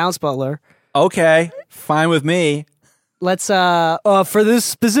about Bounce Butler. Okay, fine with me. Let's for this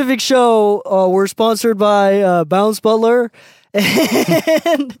specific show, we're sponsored by Bounce Butler.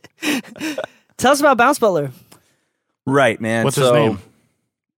 And tell us about Bounce Butler. Right, man. What's his name?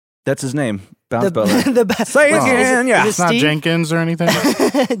 That's his name, Bounce Butler. Say it again, yeah. It's not Jenkins or anything.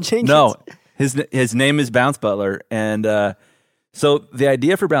 Jenkins. No, his name is Bounce Butler, and so the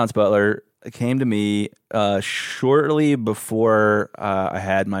idea for Bounce Butler came to me shortly before I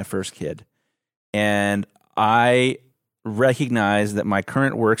had my first kid, and I recognized that my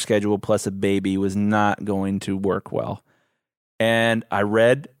current work schedule plus a baby was not going to work well. And I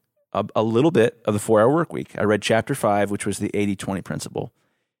read a little bit of the 4-Hour Work Week. I read chapter 5, which was the 80-20 principle.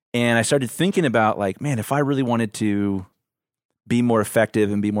 And I started thinking about like, man, if I really wanted to be more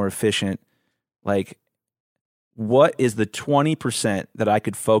effective and be more efficient, like what is the 20% that I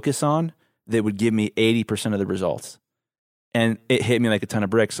could focus on that would give me 80% of the results? And it hit me like a ton of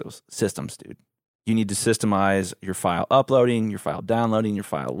bricks. Systems, dude. You need to systemize your file uploading, your file downloading, your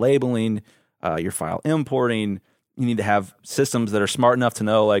file labeling, your file importing. You need to have systems that are smart enough to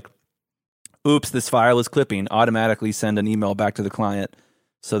know, like, oops, this file is clipping, automatically send an email back to the client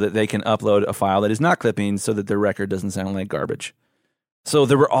so that they can upload a file that is not clipping so that their record doesn't sound like garbage. So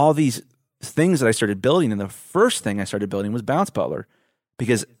there were all these things that I started building, and the first thing I started building was Bounce Butler,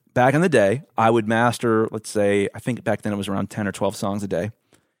 because back in the day, I would master, let's say, I think back then it was around 10 or 12 songs a day,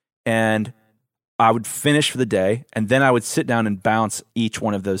 and I would finish for the day, and then I would sit down and bounce each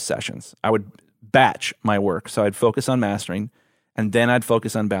one of those sessions. I would batch my work. So I'd focus on mastering, and then I'd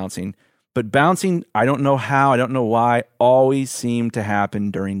focus on bouncing. But bouncing, I don't know how, I don't know why, always seemed to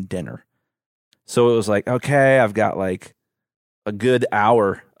happen during dinner. So it was like, okay, I've got like a good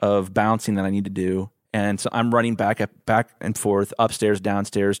hour of bouncing that I need to do. And so I'm running back and forth, upstairs,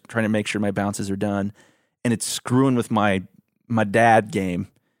 downstairs, trying to make sure my bounces are done. And it's screwing with my dad game.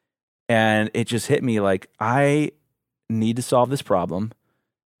 And it just hit me like, I need to solve this problem.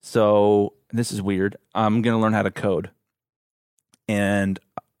 So this is weird. I'm going to learn how to code. And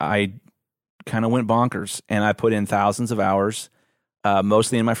I kind of went bonkers. And I put in thousands of hours,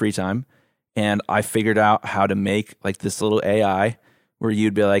 mostly in my free time. And I figured out how to make like this little AI where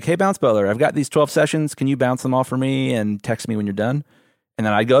you'd be like, hey, Bounce Butler, I've got these 12 sessions. Can you bounce them all for me and text me when you're done? And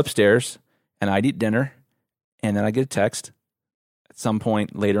then I'd go upstairs and I'd eat dinner. And then I'd get a text at some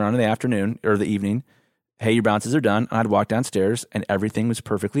point later on in the afternoon or the evening, hey, your bounces are done. And I'd walk downstairs and everything was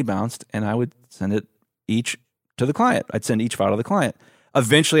perfectly bounced, and I would send it each to the client. I'd send each file to the client.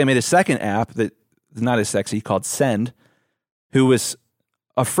 Eventually, I made a second app that is not as sexy called Send, who was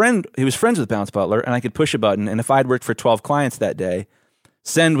a friend. He was friends with Bounce Butler, and I could push a button. And if I'd worked for 12 clients that day,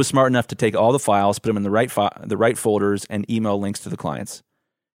 Send was smart enough to take all the files, put them in the right folders, and email links to the clients.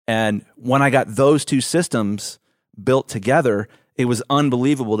 And when I got those two systems built together, it was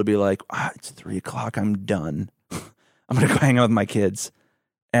unbelievable to be like, it's 3:00, I'm done. I'm going to go hang out with my kids.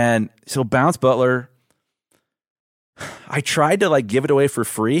 And so Bounce Butler, I tried to like give it away for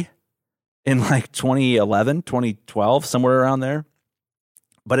free in like 2011, 2012, somewhere around there.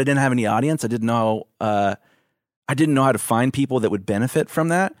 But I didn't have any audience. I didn't know how to find people that would benefit from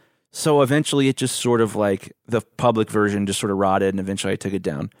that. So eventually it just sort of like the public version just sort of rotted, and eventually I took it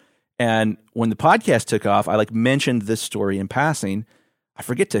down. And when the podcast took off, I like mentioned this story in passing. I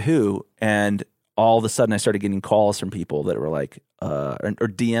forget to who, and all of a sudden I started getting calls from people that were like, or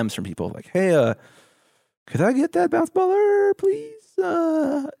DMs from people like, hey, could I get that Bounce Butler, please?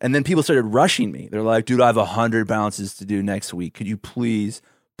 And then people started rushing me. They're like, dude, I have 100 bounces to do next week. Could you please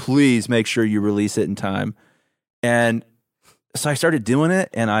make sure you release it in time? And so I started doing it,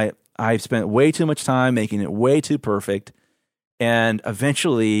 and I spent way too much time making it way too perfect. And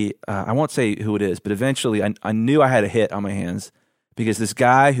eventually, I won't say who it is, but eventually I knew I had a hit on my hands, because this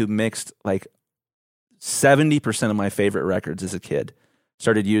guy who mixed like 70% of my favorite records as a kid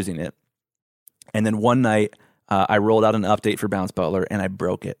started using it. And then one night I rolled out an update for Bounce Butler and I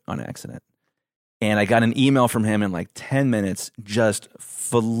broke it on accident. And I got an email from him in like 10 minutes just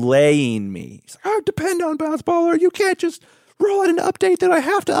filleting me. He's like, I depend on Bounce Butler. You can't just roll out an update that I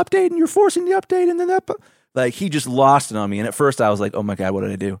have to update and you're forcing the update. And then like he just lost it on me. And at first I was like, oh my God, what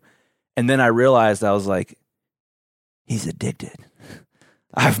did I do? And then I realized I was like, he's addicted.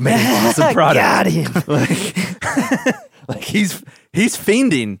 I've made an awesome product. Got him. like he's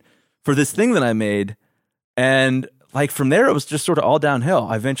fiending for this thing that I made. And like from there, it was just sort of all downhill.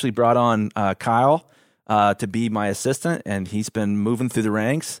 I eventually brought on Kyle to be my assistant, and he's been moving through the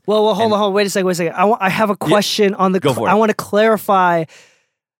ranks. Well, hold on. Wait a second. I have a question on the. Go for it. I want to clarify.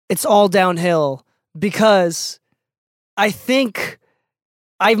 It's all downhill because I think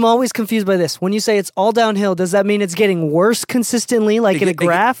I'm always confused by this. When you say it's all downhill, does that mean it's getting worse consistently, like in a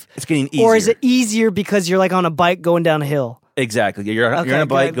graph? It's getting easier. Or is it easier because you're like on a bike going down a hill? Exactly. You're on a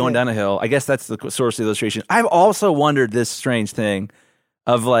bike going down a hill. I guess that's the source of the illustration. I've also wondered this strange thing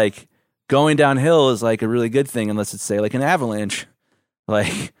of like going downhill is like a really good thing unless it's, say, like an avalanche.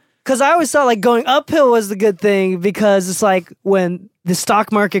 Like, because I always thought like going uphill was the good thing because it's like when the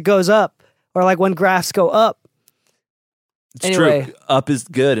stock market goes up or like when graphs go up. It's anyway, true. Up is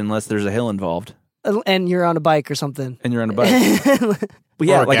good unless there's a hill involved. And you're on a bike or something. And you're on a bike. But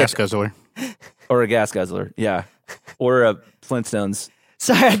yeah, or a like gas guzzler. Or a gas guzzler. Yeah. Or a Flintstones.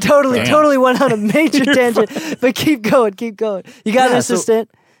 Sorry, I totally went on a major tangent, but keep going. You got an assistant?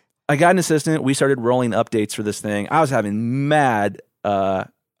 So I got an assistant. We started rolling updates for this thing. I was having mad. No.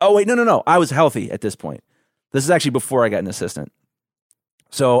 I was healthy at this point. This is actually before I got an assistant.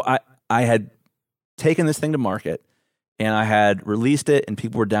 So I had taken this thing to market and I had released it and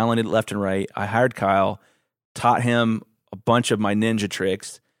people were downloading it left and right. I hired Kyle, taught him a bunch of my ninja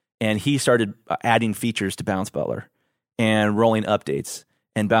tricks, and he started adding features to Bounce Butler and rolling updates.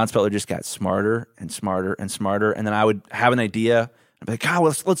 And Bounce Butler just got smarter and smarter and smarter. And then I would have an idea. I'd be like, God,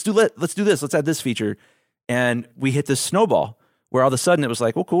 let's do this. Let's add this feature. And we hit this snowball where all of a sudden it was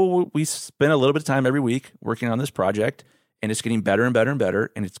like, well, cool. We spend a little bit of time every week working on this project, and it's getting better and better and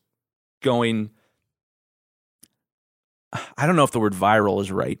better. And it's going, I don't know if the word viral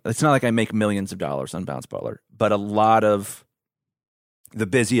is right. It's not like I make millions of dollars on Bounce Butler, but a lot of the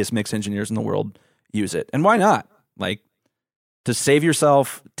busiest mix engineers in the world use it. And why not? Like, to save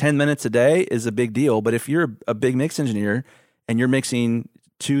yourself 10 minutes a day is a big deal. But if you're a big mix engineer and you're mixing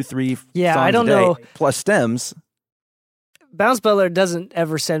 2-3 songs I don't a day know. plus stems, Bounce Butler doesn't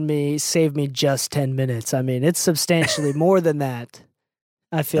ever save me just 10 minutes. I mean, it's substantially more than that.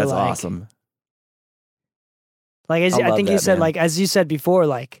 I feel that's like awesome. Like I think you said, man. like as you said before,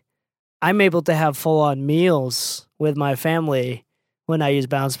 like I'm able to have full on meals with my family when I use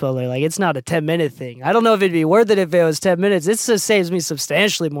Bounce Butler. Like it's not a 10-minute thing. I don't know if it'd be worth it if it was 10 minutes. It just saves me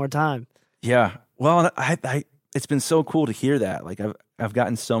substantially more time. Yeah. Well, I it's been so cool to hear that. Like I've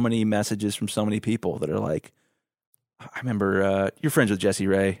gotten so many messages from so many people that are like, I remember you're friends with Jesse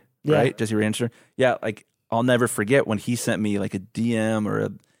Ray, right? Yeah. Jesse Rancher. Yeah. Like I'll never forget when he sent me like a DM or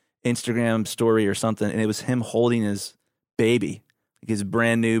a Instagram story or something, and it was him holding his baby, like his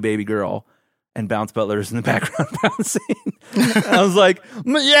brand new baby girl, and Bounce Butler's in the background bouncing. I was like,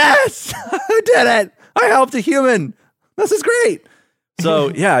 yes, I did it. I helped a human. This is great. So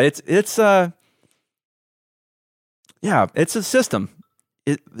yeah, it's a system.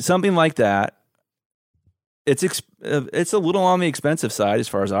 Something like that. It's a little on the expensive side as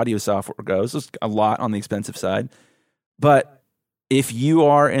far as audio software goes. It's a lot on the expensive side, but if you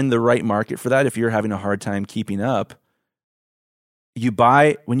are in the right market for that, if you're having a hard time keeping up,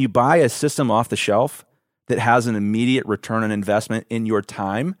 when you buy a system off the shelf that has an immediate return on investment in your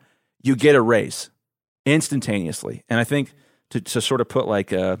time, you get a raise instantaneously. And I think to sort of put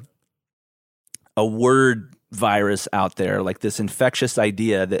like a word virus out there, like this infectious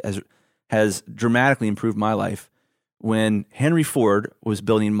idea that has dramatically improved my life. When Henry Ford was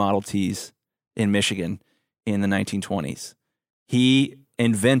building Model Ts in Michigan in the 1920s, he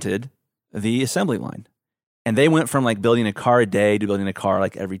invented the assembly line. And they went from like building a car a day to building a car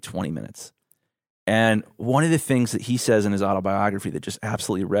like every 20 minutes. And one of the things that he says in his autobiography that just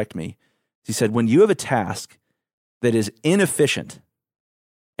absolutely wrecked me, he said, when you have a task that is inefficient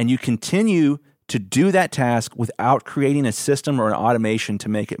and you continue to do that task without creating a system or an automation to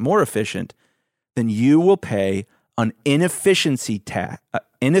make it more efficient, then you will pay an inefficiency tax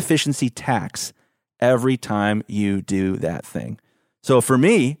every time you do that thing. So for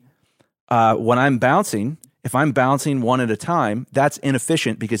me, when I'm bouncing, if I'm bouncing one at a time, that's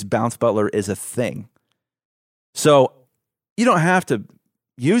inefficient because Bounce Butler is a thing. So you don't have to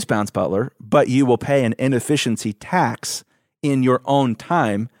use Bounce Butler, but you will pay an inefficiency tax in your own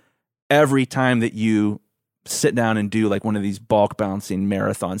time every time that you sit down and do like one of these bulk bouncing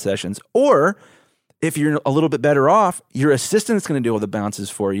marathon sessions. Or if you're a little bit better off, your assistant's going to do all the bounces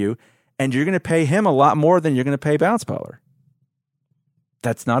for you, and you're going to pay him a lot more than you're going to pay Bounce Baller.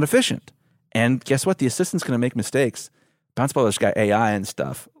 That's not efficient. And guess what? The assistant's going to make mistakes. Bounce Baller's got AI and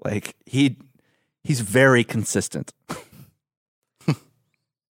stuff. Like he's very consistent.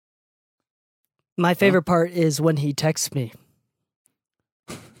 My favorite part is when he texts me.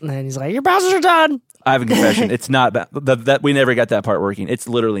 And then he's like, your bounces are done. I have a confession. It's not that we never got that part working. It's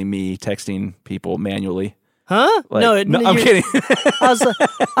literally me texting people manually. Huh? Like, no, I'm kidding. I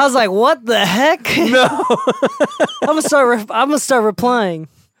was like, what the heck? No. I'm gonna start replying.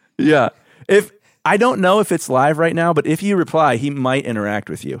 Yeah. If I don't know if it's live right now, but if you reply, he might interact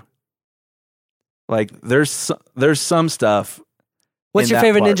with you. Like there's some stuff. What's in your that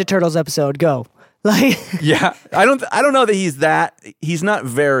favorite part. Ninja Turtles episode? Go. Like Yeah. I don't know that he's not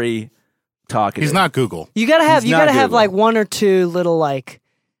very talkative. He's not Google. you gotta have He's not Google. like one or two little like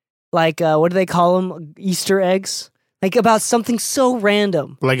what do they call them? Easter eggs? Like about something so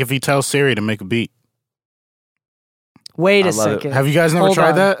random. Like if he tells Siri to make a beat. Wait I a love it. second. Have you guys never Hold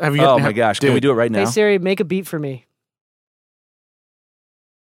tried on. that? Have you? Oh my gosh. Can we do it right now? Hey Siri, make a beat for me.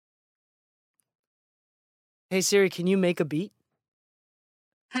 Hey Siri, can you make a beat?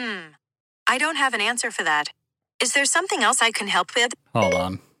 I don't have an answer for that. Is there something else I can help with? Hold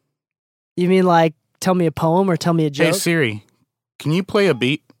on. You mean like tell me a poem or tell me a joke? Hey Siri, can you play a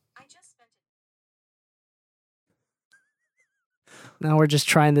beat? No, we're just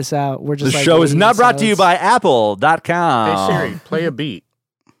trying this out. We're just The like show is waiting not in brought to you silence. by Apple.com. Hey Siri, play a beat.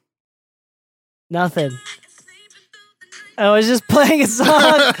 Nothing. I was just playing a song.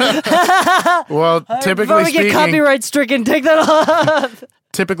 Well, Before typically we get speaking, copyright stricken, take that off.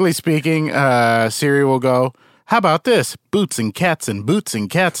 Siri will go, how about this? Boots and cats and boots and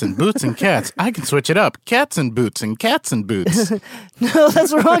cats and boots and cats. I can switch it up. Cats and boots and cats and boots. No,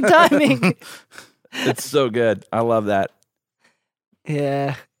 that's wrong timing. It's so good. I love that.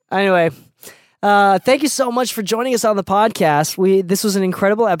 Yeah. Anyway, thank you so much for joining us on the podcast. This was an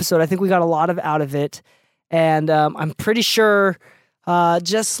incredible episode. I think we got a lot out of it, and I'm pretty sure,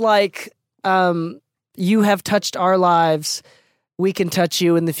 just like you have touched our lives, we can touch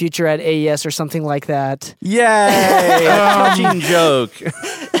you in the future at AES or something like that. Yay! A touching joke.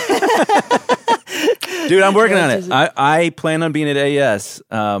 Dude, I'm working on it. I plan on being at AES.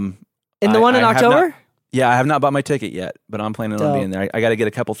 In the one in I have October? not- Yeah, I have not bought my ticket yet, but I'm planning on Dope. being there. I got to get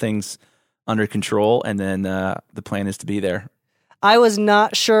a couple things under control, and then the plan is to be there. I was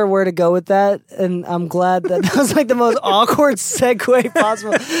not sure where to go with that, and I'm glad that was like the most awkward segue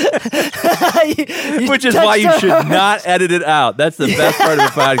possible. You Which is why you touched should on- not edit it out. That's the best part of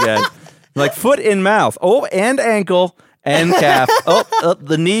the podcast. Like foot in mouth. Oh, and ankle and calf.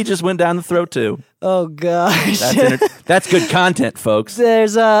 The knee just went down the throat too. Oh gosh, That's good content, folks.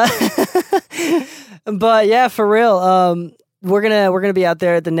 there's but yeah, for real. We're gonna be out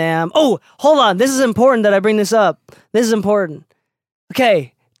there at the NAMM. Oh, hold on. This is important that I bring this up. This is important.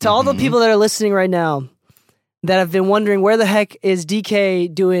 Okay, to all the people that are listening right now that have been wondering where the heck is DK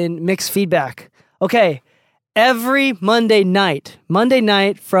doing mixed feedback. Okay, every Monday night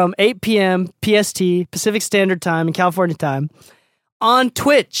from 8 p.m. PST, Pacific Standard Time and California time, on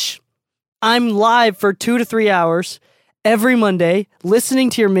Twitch, I'm live for 2 to 3 hours every Monday, listening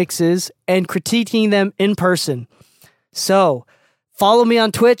to your mixes and critiquing them in person. So, follow me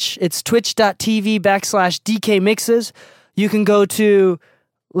on Twitch. It's twitch.tv/DK Mixes. You can go to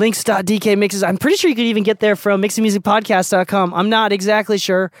links.DK Mixes. I'm pretty sure you could even get there from mixingmusicpodcast.com. I'm not exactly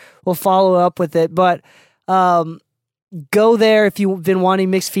sure. We'll follow up with it, but go there if you've been wanting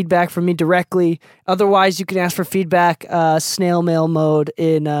mixed feedback from me directly. Otherwise, you can ask for feedback snail mail mode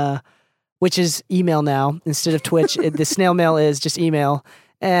which is email now instead of Twitch. The snail mail is just email.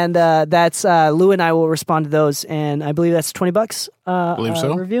 And that's Lou and I will respond to those, and I believe that's $20. Believe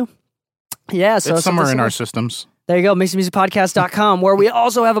so. Review. Yeah, so It's somewhere in something our systems. there you go, mixingmusicpodcast.com, where we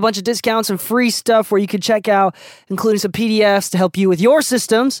also have a bunch of discounts and free stuff where you can check out, including some PDFs to help you with your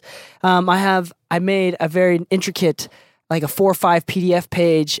systems. I made a very intricate, like a 4 or 5 PDF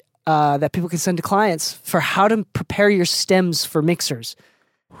page that people can send to clients for how to prepare your stems for mixers.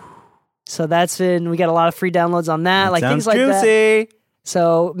 So we got a lot of free downloads on that, like things like that. Juicy.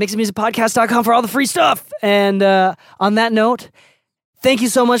 So mixingmusicpodcast.com for all the free stuff. And on that note, thank you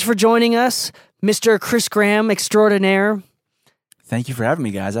so much for joining us, Mr. Chris Graham extraordinaire. Thank you for having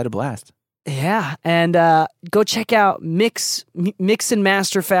me, guys. I had a blast. Yeah, and go check out Mix and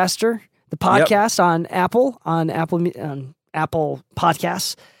Master Faster, the podcast on Apple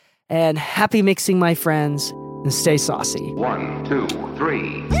Podcasts. And happy mixing, my friends, and stay saucy. 1, 2,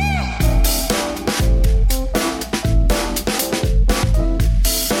 3.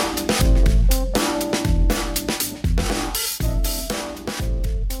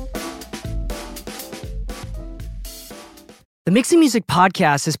 The Mixing Music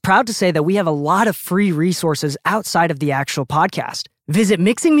Podcast is proud to say that we have a lot of free resources outside of the actual podcast. Visit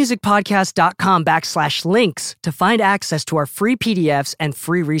mixingmusicpodcast.com/links to find access to our free PDFs and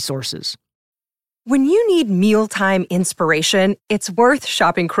free resources. When you need mealtime inspiration, it's worth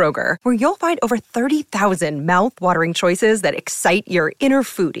shopping Kroger, where you'll find over 30,000 mouth-watering choices that excite your inner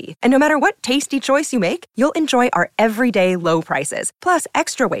foodie. And no matter what tasty choice you make, you'll enjoy our everyday low prices, plus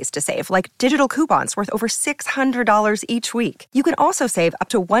extra ways to save, like digital coupons worth over $600 each week. You can also save up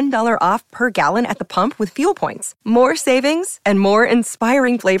to $1 off per gallon at the pump with fuel points. More savings and more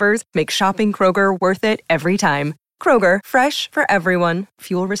inspiring flavors make shopping Kroger worth it every time. Kroger, fresh for everyone.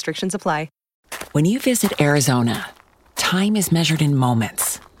 Fuel restrictions apply. When you visit Arizona, time is measured in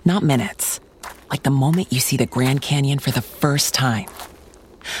moments, not minutes. Like the moment you see the Grand Canyon for the first time.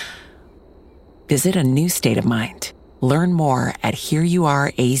 Visit a new state of mind. Learn more at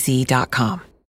hereyouareaz.com.